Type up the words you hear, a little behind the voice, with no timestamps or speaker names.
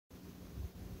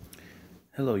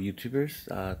Hello YouTubers,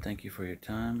 thank you for your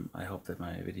time. I hope that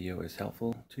my video is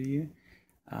helpful to you.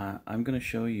 I'm going to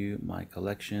show you my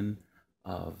collection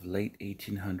of late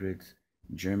 1800s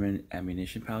German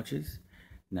ammunition pouches.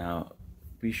 Now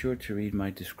be sure to read my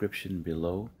description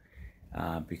below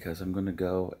because I'm going to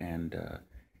go and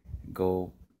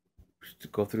go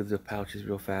through the pouches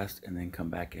real fast and then come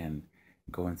back and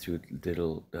go into a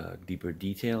little deeper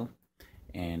detail.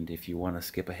 And if you want to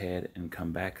skip ahead and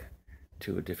come back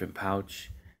to a different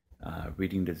pouch,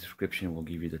 reading the description will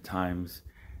give you the times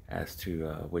as to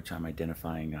which I'm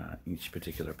identifying each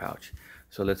particular pouch.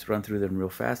 So let's run through them real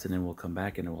fast and then we'll come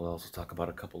back and we'll also talk about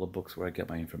a couple of books where I get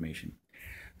my information.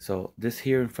 So this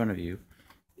here in front of you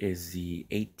is the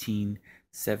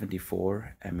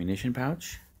 1874 ammunition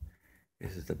pouch.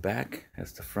 This is the back,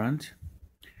 that's the front.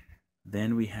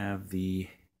 Then we have the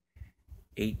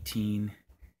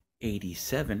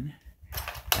 1887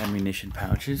 ammunition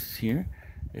pouches here.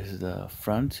 This is the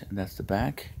front and that's the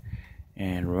back.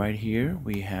 And right here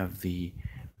we have the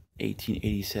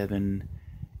 1887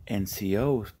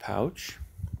 NCO pouch.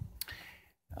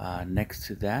 Next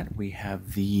to that we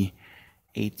have the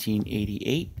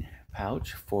 1888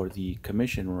 pouch for the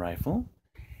commission rifle.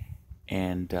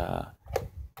 And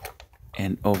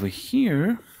over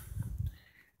here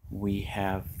we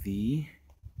have the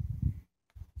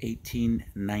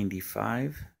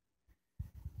 1895,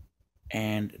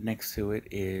 and next to it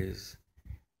is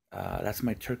that's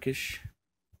my Turkish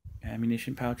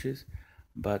ammunition pouches,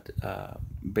 but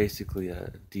basically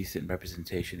a decent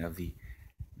representation of the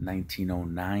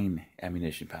 1909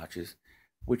 ammunition pouches,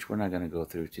 which we're not going to go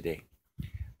through today.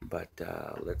 But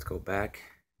let's go back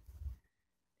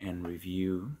and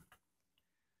review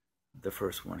the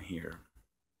first one here.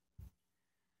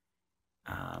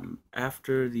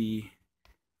 After the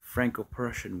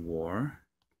Franco-Prussian War,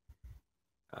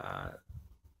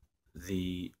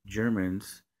 the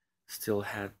Germans still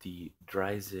had the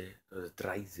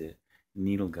Dreise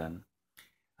needle gun,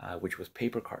 which was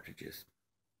paper cartridges.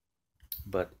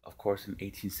 But of course, in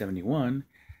 1871,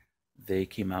 they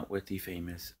came out with the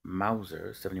famous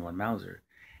Mauser, 71 Mauser,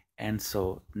 and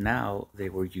so now they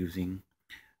were using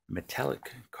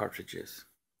metallic cartridges.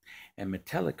 And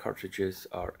metallic cartridges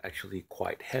are actually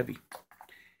quite heavy.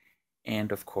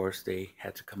 And of course, they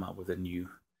had to come out with a new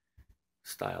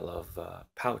style of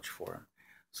pouch for them.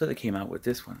 So they came out with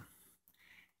this one.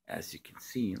 As you can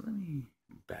see, let me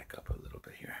back up a little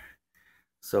bit here.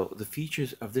 So the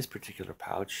features of this particular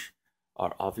pouch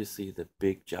are obviously the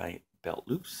big giant belt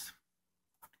loops.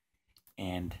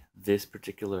 And this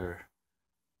particular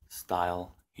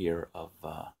style here of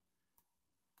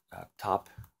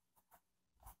top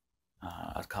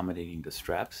accommodating the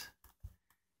straps.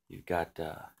 You've got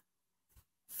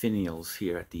finials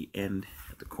here at the end,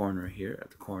 at the corner here,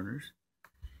 at the corners,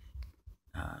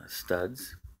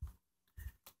 studs,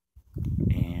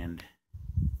 and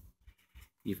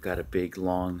you've got a big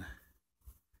long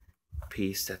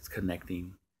piece that's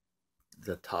connecting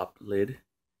the top lid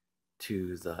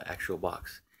to the actual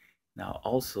box. Now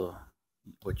also,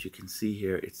 what you can see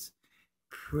here, it's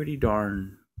pretty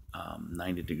darn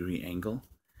 90-degree angle,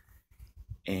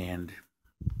 and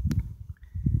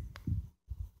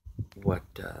what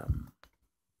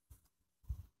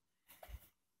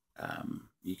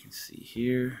you can see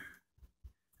here.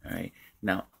 All right,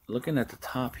 now looking at the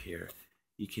top here,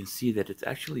 you can see that it's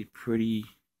actually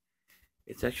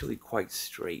quite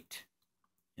straight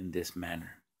in this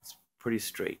manner. It's pretty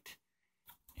straight.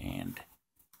 And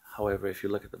however, if you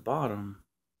look at the bottom,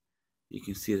 you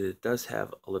can see that it does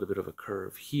have a little bit of a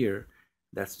curve here.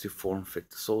 That's to form fit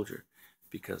the soldier,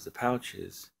 because the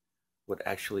pouches would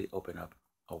actually open up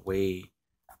away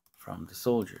from the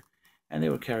soldier, and they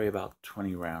would carry about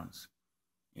 20 rounds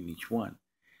in each one.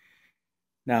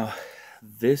 Now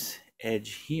this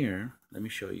edge here, let me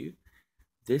show you.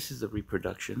 This is a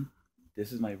reproduction.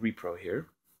 This is my repro here,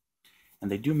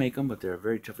 and they do make them, but they're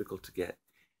very difficult to get.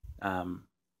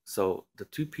 So the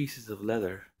two pieces of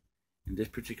leather in this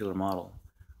particular model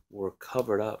were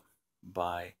covered up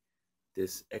by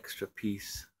this extra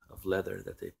piece of leather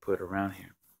that they put around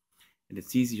here. And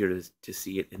it's easier to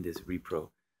see it in this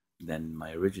repro than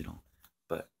my original,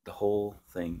 but the whole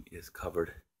thing is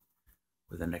covered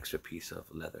with an extra piece of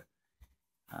leather.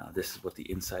 This is what the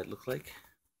inside looks like.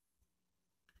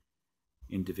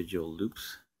 Individual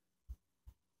loops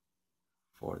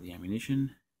for the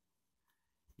ammunition.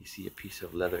 You see a piece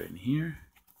of leather in here,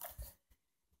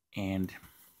 and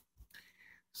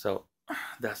so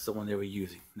that's the one they were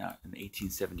using. Now in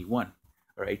 1871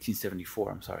 or 1874,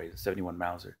 I'm sorry, the 71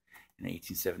 Mauser. In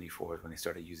 1874 is when they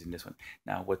started using this one.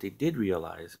 Now what they did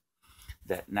realize,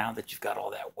 that now that you've got all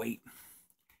that weight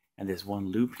and there's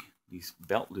one loop these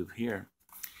belt loop here,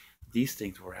 these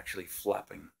things were actually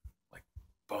flapping like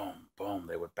boom, boom.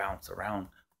 They would bounce around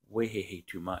way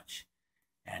too much.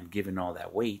 And given all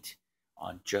that weight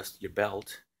on just your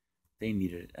belt, they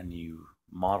needed a new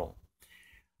model.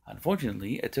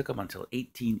 Unfortunately, it took them until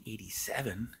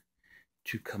 1887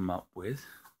 to come up with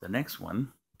the next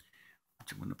one,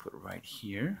 which I'm going to put right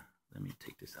here. Let me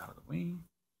take this out of the way.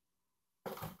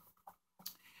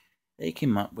 They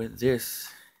came up with this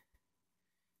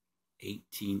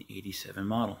 1887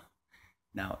 model.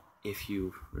 Now, if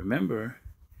you remember,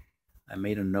 I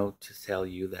made a note to tell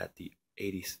you that the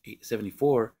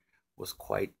 74 was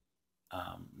quite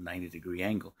 90-degree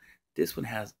angle. This one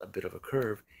has a bit of a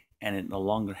curve, and it no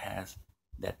longer has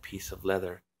that piece of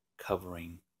leather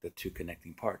covering the two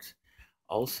connecting parts.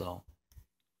 Also,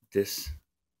 this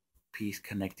piece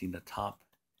connecting the top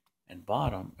and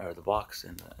bottom, or the box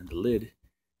and the lid,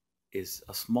 is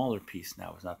a smaller piece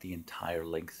now. It's not the entire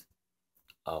length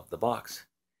of the box.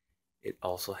 It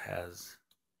also has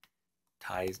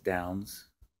ties downs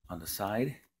on the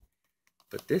side,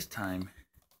 but this time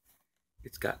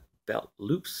it's got belt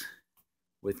loops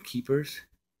with keepers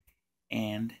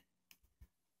and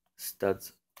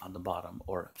studs on the bottom,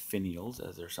 or finials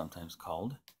as they're sometimes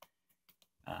called.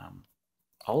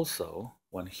 Also,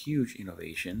 one huge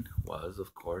innovation was,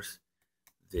 of course,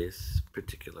 this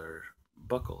particular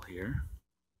buckle here,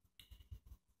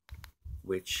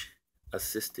 which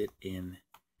assisted in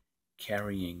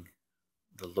carrying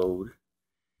the load,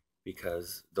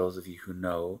 because those of you who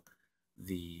know,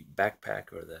 the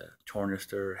backpack or the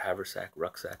tornister, haversack,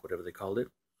 rucksack, whatever they called it,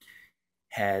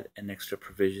 had an extra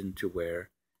provision to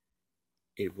where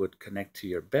it would connect to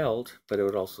your belt, but it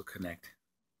would also connect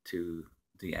to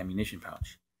the ammunition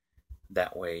pouch.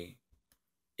 That way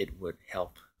it would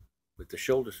help with the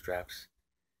shoulder straps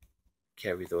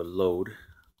carry the load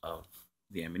of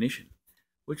the ammunition,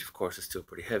 which of course is still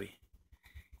pretty heavy.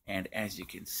 And as you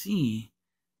can see,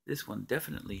 this one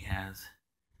definitely has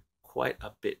quite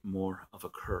a bit more of a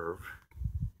curve.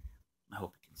 I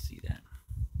hope you can see that.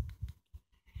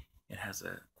 It has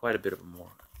quite a bit of a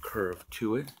more curve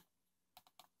to it.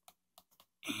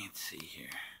 Let's see here.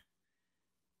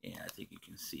 Yeah, I think you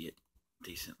can see it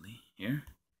decently here.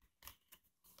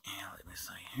 And let me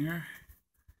see here.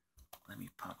 Let me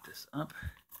pop this up.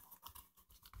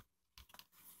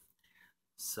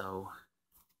 So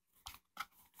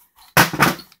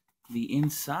the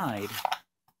inside,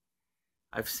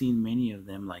 I've seen many of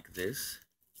them like this.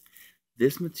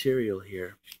 This material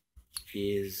here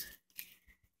is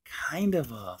kind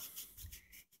of a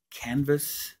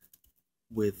canvas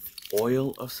with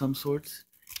oil of some sorts.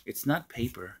 It's not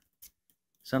paper.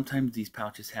 Sometimes these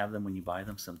pouches have them when you buy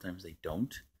them, sometimes they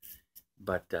don't.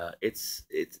 But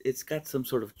it's got some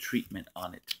sort of treatment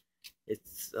on it.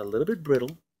 It's a little bit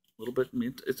brittle, a little bit.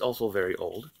 It's also very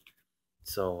old,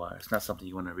 so it's not something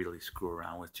you want to really screw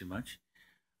around with too much.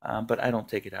 But I don't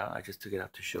take it out. I just took it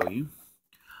out to show you.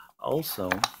 Also,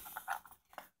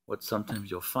 what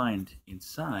sometimes you'll find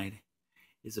inside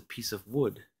is a piece of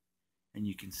wood, and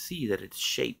you can see that it's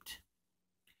shaped.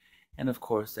 And of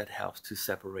course, that helps to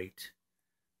separate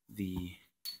the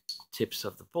tips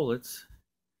of the bullets,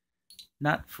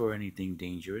 not for anything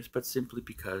dangerous, but simply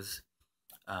because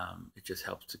it just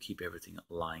helps to keep everything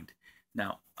aligned.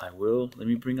 Now, let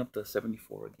me bring up the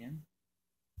 74 again.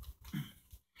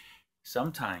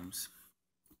 Sometimes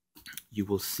you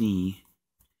will see,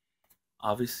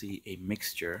 obviously, a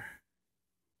mixture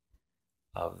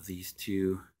of these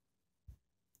two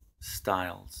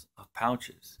styles of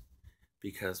pouches,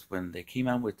 because when they came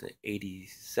out with the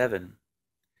 87,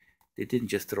 they didn't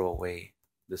just throw away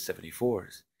the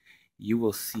 74s. You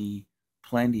will see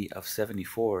plenty of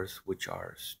 74s, which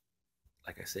are,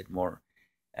 like I said, more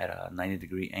at a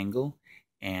 90-degree angle,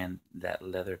 and that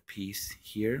leather piece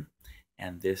here,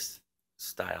 and this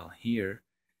style here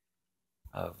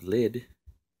of lid,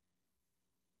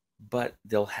 but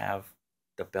they'll have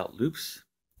the belt loops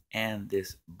and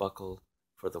this buckle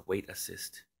for the weight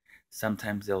assist.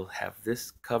 Sometimes they'll have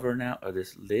this cover now, or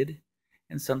this lid,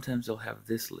 and sometimes they'll have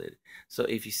this lid. So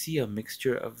if you see a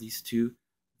mixture of these two,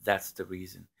 that's the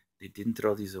reason. They didn't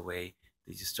throw these away.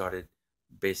 They just started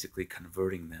basically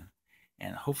converting them.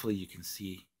 And hopefully you can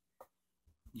see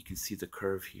the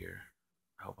curve here.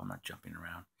 I hope I'm not jumping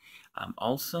around.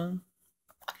 Also,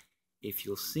 if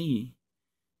you'll see,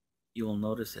 you'll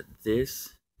notice that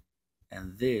this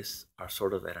and this are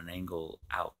sort of at an angle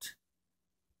out.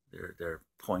 They're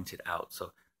pointed out.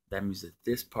 So that means that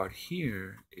this part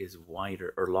here is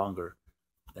wider or longer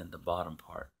than the bottom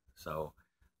part. So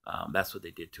that's what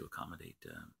they did to accommodate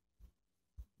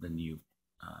the new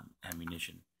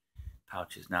ammunition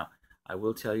pouches. Now, I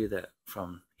will tell you that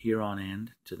from here on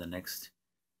end to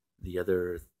the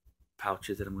other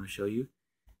pouches that I'm going to show you,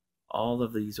 all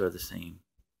of these are the same.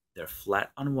 They're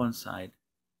flat on one side,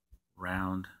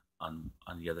 round on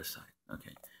the other side.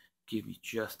 Okay, give me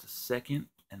just a second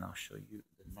and I'll show you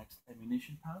the next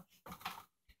ammunition pouch.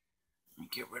 Let me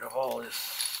get rid of all this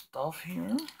stuff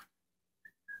here.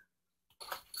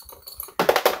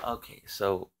 Okay,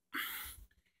 so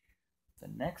the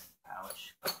next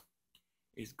pouch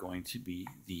is going to be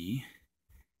the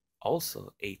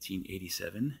also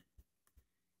 1887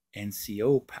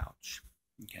 NCO pouch.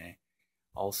 Okay,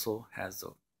 also has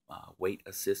a weight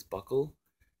assist buckle,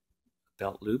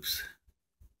 belt loops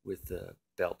with the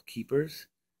belt keepers,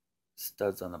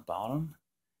 studs on the bottom,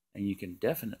 and you can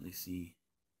definitely see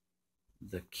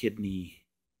the kidney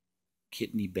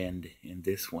bend in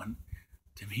this one.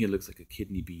 To me, it looks like a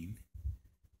kidney bean,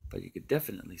 but you could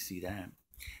definitely see that.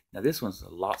 Now this one's a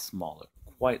lot smaller,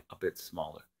 quite a bit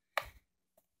smaller,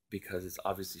 because it's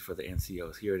obviously for the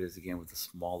NCOs. Here it is again with a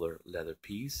smaller leather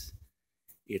piece.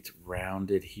 It's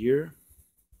rounded here.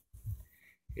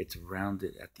 It's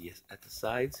rounded at the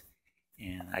sides,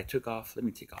 and I took off. Let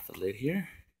me take off the lid here.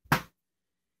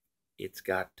 It's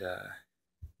got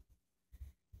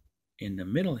in the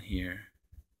middle here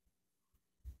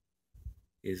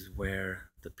is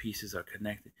where the pieces are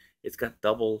connected. It's got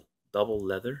double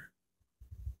leather,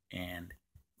 and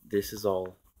this is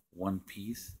all one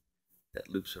piece that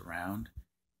loops around,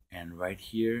 and right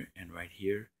here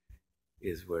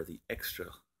is where the extra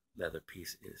leather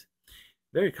piece is.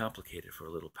 Very complicated for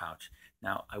a little pouch.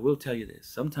 Now I will tell you this,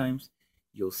 sometimes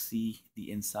you'll see the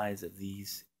insides of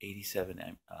these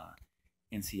 87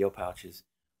 NCO pouches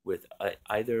with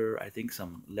either I think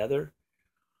some leather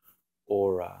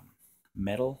or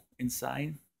metal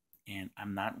inside, and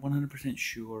I'm not 100%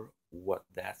 sure what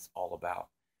that's all about.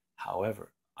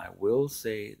 However, I will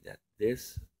say that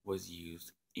this was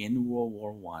used in World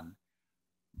War I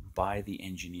by the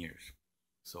engineers.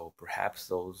 So perhaps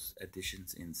those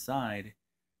additions inside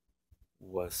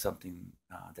was something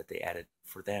that they added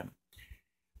for them.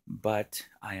 But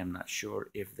I am not sure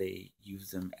if they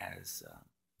use them as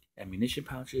ammunition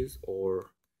pouches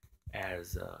or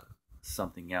as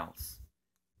something else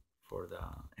for the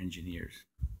engineers.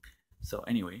 So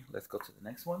anyway, let's go to the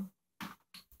next one.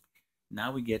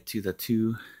 Now we get to the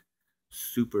two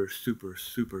super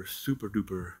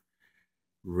duper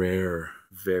rare,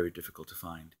 very difficult to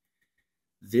find.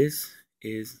 This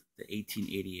is the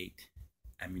 1888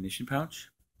 ammunition pouch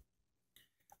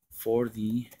for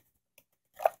the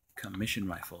commission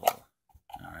rifle.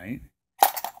 All right,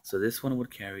 so this one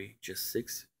would carry just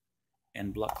 6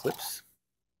 end block clips.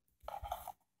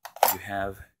 You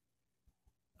have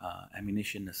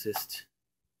ammunition assist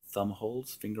thumb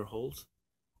holds, finger holds.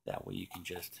 That way you can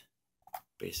just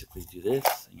basically do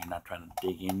this and you're not trying to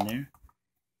dig in there.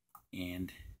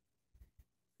 And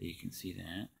you can see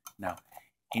that. Now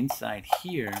inside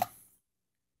here,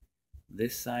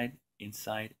 this side,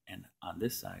 inside, and on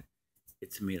this side,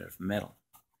 it's made of metal.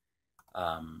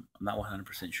 I'm not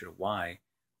 100% sure why,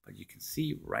 but you can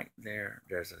see right there,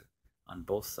 on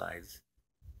both sides,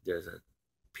 there's a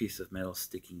piece of metal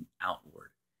sticking outward.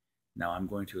 Now I'm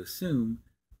going to assume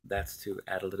that's to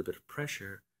add a little bit of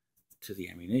pressure to the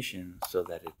ammunition so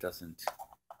that it doesn't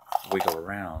wiggle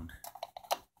around.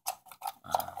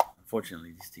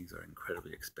 Unfortunately, these things are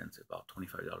incredibly expensive, about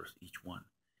 $25 each one.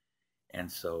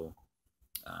 And so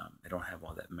I don't have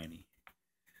all that many.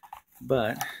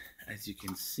 But as you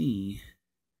can see,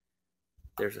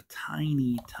 there's a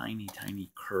tiny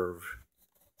curve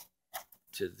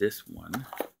to this one.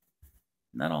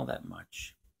 Not all that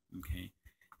much, okay?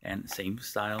 And same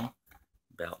style,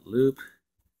 belt loop,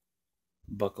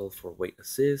 buckle for weight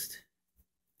assist,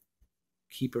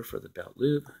 keeper for the belt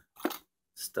loop,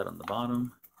 stud on the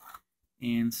bottom,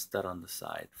 and stud on the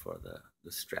side for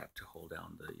the strap to hold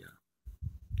down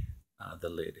the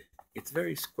lid. It's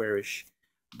very squarish,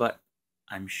 but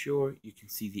I'm sure you can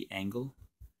see the angle.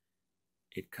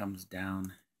 It comes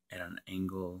down at an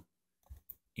angle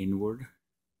inward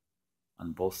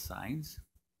on both sides.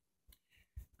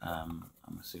 I'm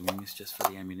assuming it's just for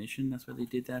the ammunition. That's what they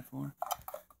did that for.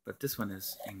 But this one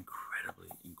is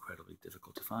incredibly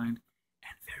difficult to find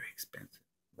and very expensive.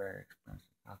 Very expensive.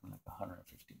 Talking like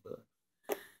 150 bucks.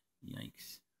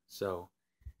 Yikes. So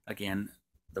again,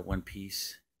 the one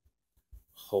piece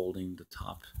holding the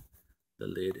top, the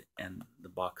lid, and the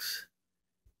box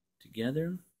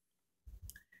together.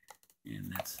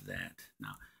 And that's that.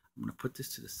 Now I'm going to put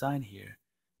this to the side here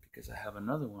because I have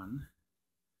another one.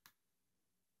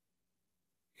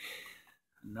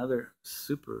 Another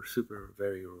super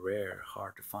very rare,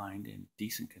 hard to find in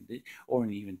decent condition, or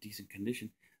in even decent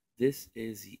condition. This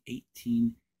is the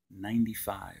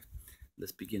 1895.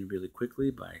 Let's begin really quickly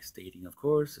by stating, of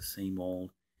course, the same old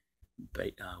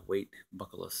weight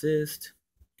buckle assist,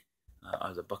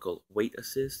 the buckle weight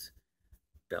assist,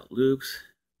 belt loops,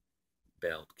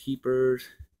 belt keepers,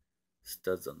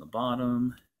 studs on the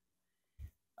bottom.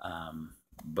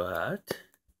 But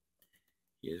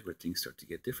here's where things start to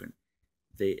get different.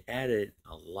 They added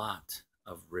a lot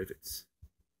of rivets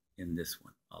in this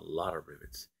one, a lot of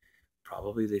rivets.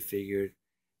 Probably they figured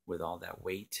with all that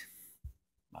weight,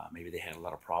 maybe they had a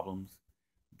lot of problems,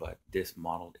 but this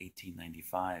model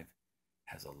 1895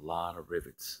 has a lot of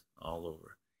rivets all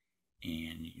over.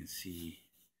 And you can see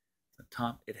the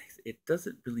top, it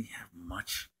doesn't really have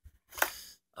much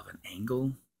of an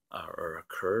angle or a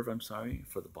curve, I'm sorry,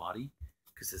 for the body,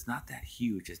 because it's not that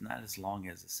huge. It's not as long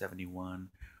as the 71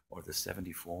 or the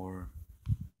 74.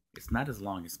 It's not as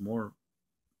long. It's more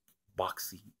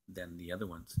boxy than the other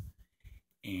ones.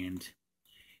 And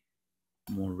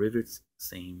more rivets,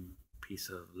 same piece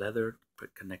of leather,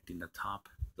 but connecting the top,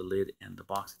 the lid, and the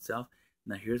box itself.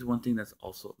 Now here's one thing that's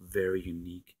also very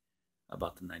unique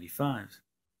about the 95s.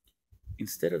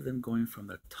 Instead of them going from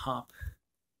the top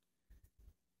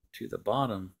to the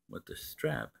bottom with the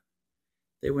strap,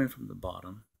 they went from the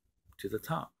bottom to the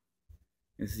top.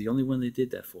 This is the only one they did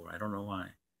that for. I don't know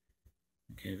why.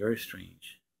 Okay, very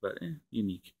strange, but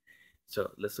unique.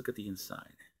 So let's look at the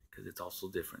inside, because it's also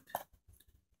different.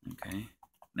 Okay,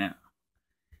 now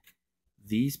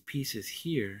these pieces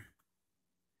here,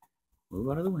 move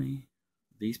out of the way.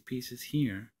 These pieces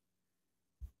here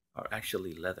are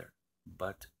actually leather,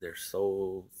 but they're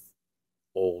so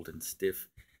old and stiff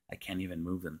I can't even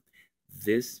move them.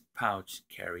 This pouch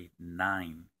carried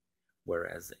 9,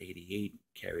 whereas the 88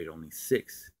 carried only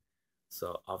 6.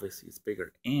 So obviously it's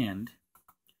bigger. And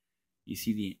you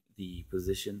see the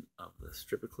position of the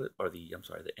stripper clip, or the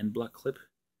end block clip.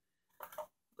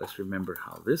 Let's remember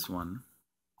how this one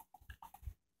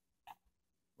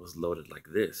was loaded like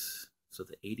this. So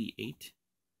the 88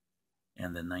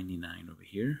 and the 99 over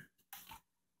here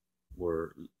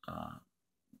were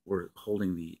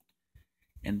holding the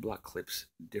end block clips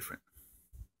different.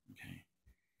 Okay,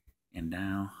 and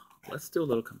now let's do a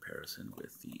little comparison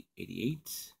with the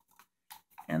 88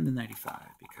 and the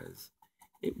 95, because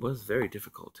it was very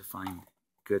difficult to find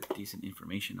good, decent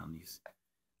information on these.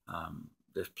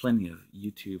 There's plenty of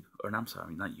YouTube, or I'm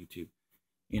sorry, not YouTube,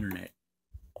 internet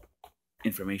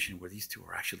information where these two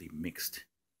are actually mixed.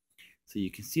 So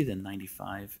you can see the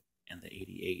 95 and the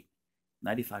 88.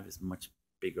 95 is much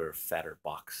bigger, fatter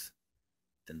box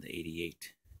than the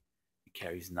 88. It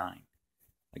carries 9.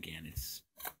 Again, it's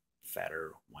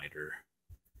fatter, wider,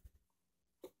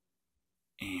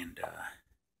 and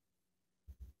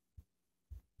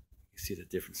you see the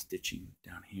different stitching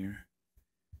down here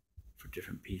for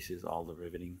different pieces, all the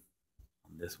riveting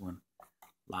on this one,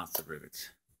 lots of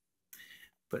rivets.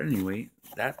 But anyway,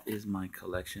 that is my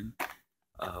collection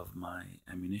of my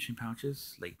ammunition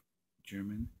pouches, late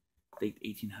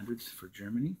 1800s for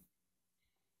Germany.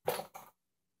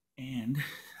 And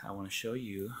I want to show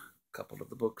you a couple of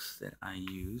the books that I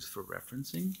use for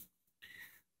referencing.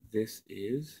 This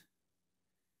is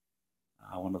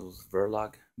one of those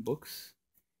Verlag books.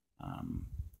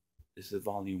 This is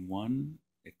volume 1.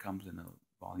 It comes in a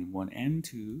volume 1 and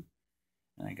 2,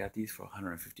 and I got these for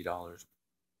 $150.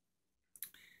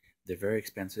 They're very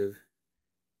expensive,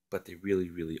 but they really,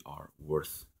 really are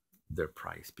worth their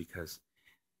price, because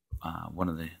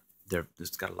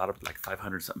it's got a lot of, like,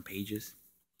 500 something pages.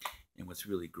 And what's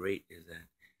really great is that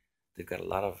they've got a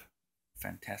lot of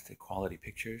fantastic quality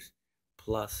pictures,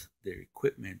 plus their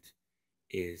equipment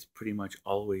is pretty much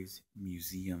always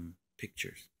museum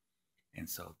pictures. And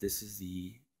so this is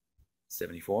the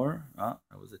 74. Oh,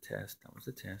 that was a test.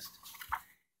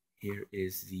 Here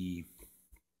is the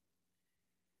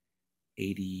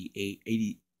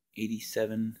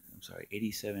 87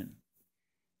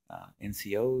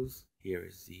 NCOs. Here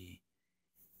is the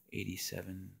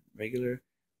 87 regular.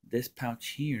 This pouch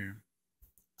here,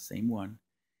 same one,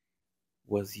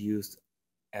 was used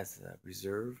as a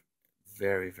reserve,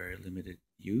 very, very limited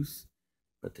use,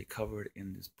 but they cover it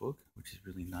in this book, which is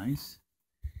really nice.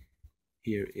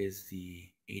 Here is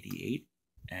the 88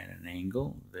 at an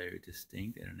angle, very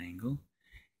distinct at an angle,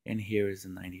 and here is the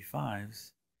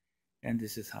 95s, and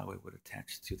this is how it would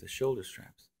attach to the shoulder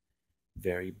straps,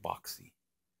 very boxy.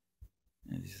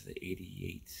 And this is the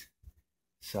 88s.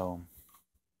 So,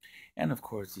 and of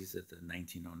course these are the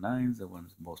 1909s, the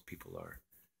ones most people are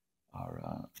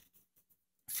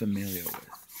familiar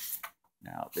with.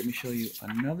 Now let me show you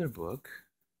another book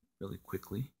really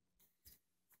quickly.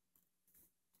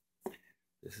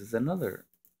 This is another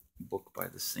book by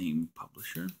the same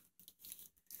publisher.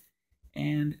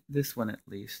 And this one at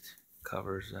least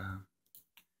covers a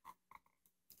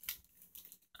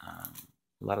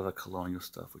lot of the colonial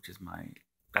stuff, which is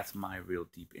that's my real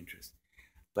deep interest.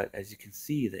 But as you can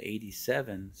see, the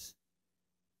 87s,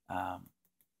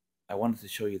 I wanted to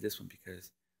show you this one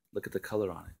because look at the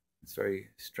color on it. It's very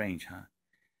strange, huh?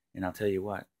 And I'll tell you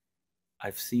what,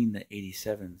 I've seen the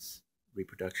 87s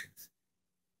reproductions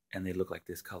and they look like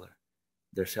this color.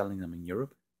 They're selling them in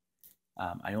Europe.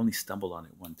 I only stumbled on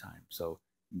it one time, so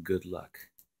good luck.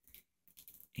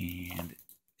 And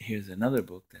here's another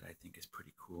book that I think is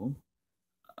pretty cool.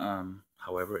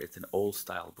 However, it's an old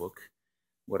style book.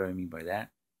 What do I mean by that?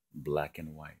 Black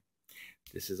and white.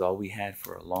 This is all we had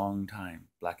for a long time,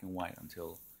 black and white,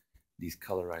 until these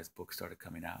colorized books started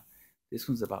coming out. This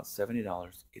one's about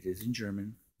 $70. It is in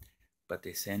German, but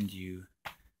they send you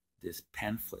this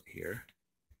pamphlet here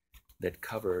that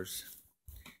covers,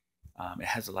 it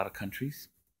has a lot of countries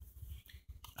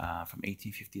from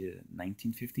 1850 to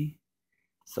 1950.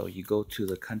 So you go to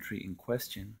the country in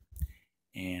question,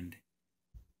 and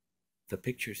the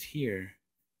pictures here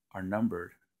are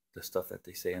numbered, the stuff that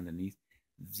they say underneath.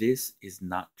 This is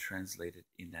not translated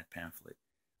in that pamphlet.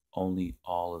 Only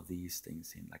all of these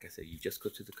things in. Like I said, you just go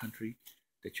to the country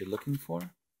that you're looking for,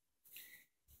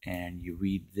 and you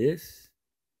read this,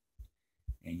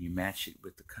 and you match it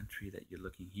with the country that you're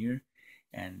looking here,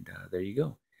 and there you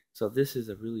go. So this is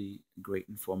a really great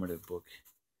informative book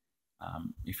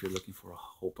if you're looking for a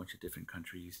whole bunch of different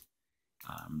countries,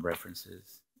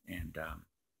 references, and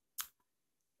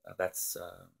that's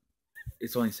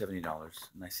it's only $70,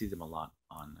 and I see them a lot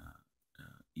on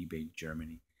eBay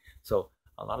Germany. So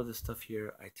a lot of the stuff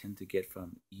here I tend to get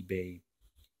from eBay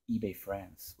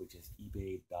France, which is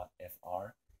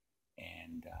ebay.fr,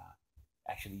 and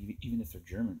actually even if they're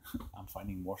German, I'm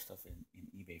finding more stuff in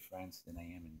eBay France than I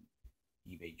am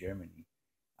in eBay Germany.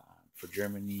 For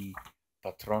Germany,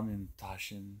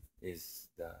 Patronentaschen is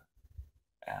the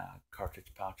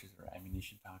cartridge pouches or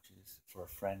ammunition pouches. For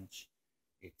French,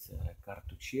 it's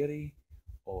cartuccieri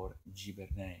or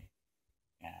Gibernais,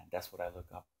 and that's what I look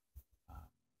up.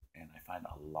 And I find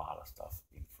a lot of stuff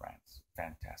in France,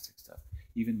 fantastic stuff,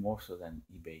 even more so than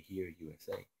eBay here,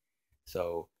 USA.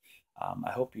 So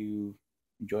I hope you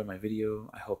enjoyed my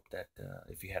video. I hope that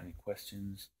if you have any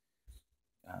questions,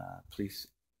 please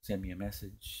send me a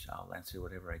message. I'll answer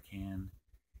whatever I can.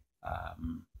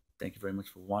 Thank you very much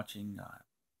for watching.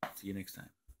 See you next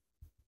time.